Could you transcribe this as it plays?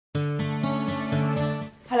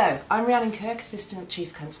Hello, I'm Rhiannon Kirk, Assistant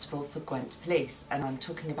Chief Constable for Gwent Police, and I'm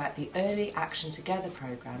talking about the Early Action Together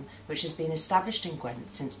programme which has been established in Gwent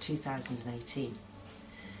since 2018.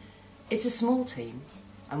 It's a small team,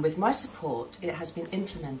 and with my support it has been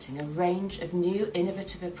implementing a range of new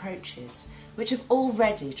innovative approaches which have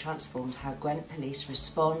already transformed how Gwent Police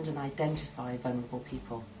respond and identify vulnerable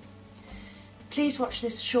people. Please watch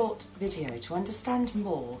this short video to understand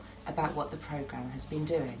more about what the programme has been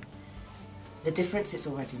doing, the difference it's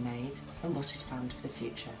already made, and what is planned for the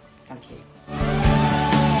future. Thank you.